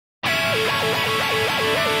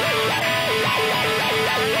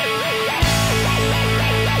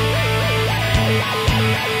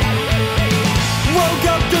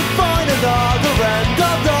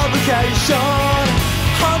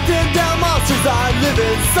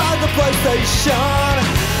inside the PlayStation.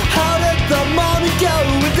 How did the morning go?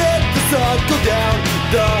 When did the sun go down?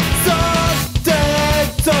 The sun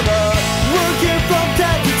takes over. Working from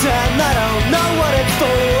 10 to 10, I don't know what it's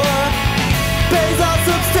for. Pays are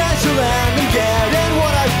substantial and I'm getting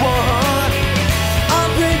what I want.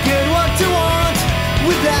 I'm thinking what to want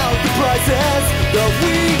without the prices. The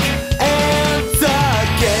week ends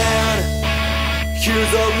again.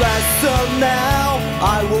 Here's a lesson now,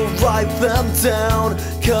 I will write them down,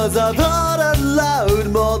 'cause I've heard it loud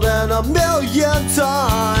more than 1,000,000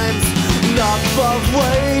 times. Not above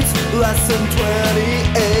weight, lesson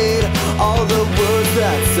 28, all the words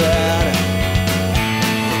that said.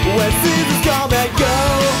 When seasons come and go,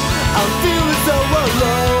 I'm feeling so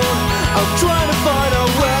alone. I'm trying to find a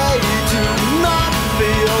way to not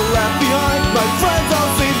feel left behind. My friends all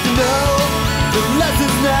seem to know the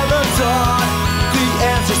lesson's never taught, the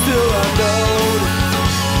answer's still unknown.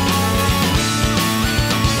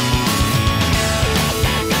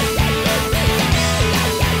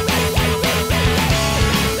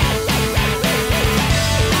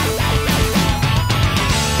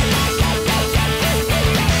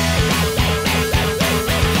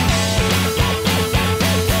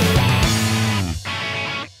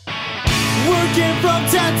 Working from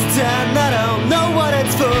 10 to 10, I don't know what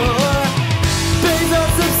it's for. Pays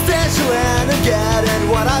are substantial and I'm getting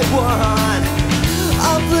what I want.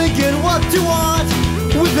 I'm thinking what to want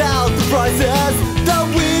without the prices. The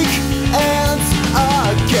week ends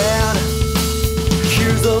again.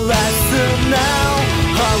 Here's a lesson now,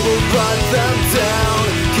 I will write them down,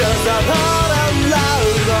 'cause I've heard out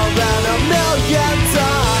loud more than 1,000,000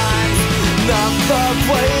 times. Not the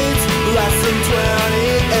weight, lesson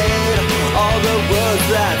 28, all the words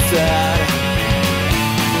that said.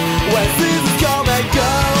 When seasons come and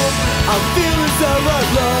go, I'm feeling so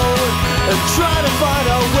alone, and trying to find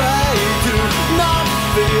a way to not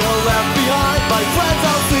feel left behind. My friends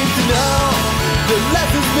all seem to know the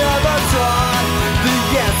lesson's never taught, the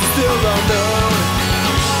answer's still unknown.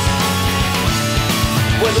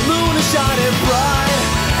 When the moon is shining bright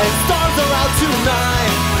and stars are out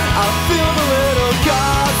tonight, I feel the little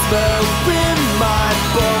gospel in my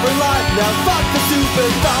boring life. Now fuck the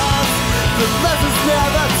stupid thoughts, the lesson's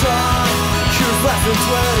never taught. Here's lesson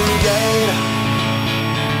 28.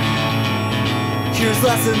 Here's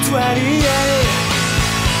lesson 28.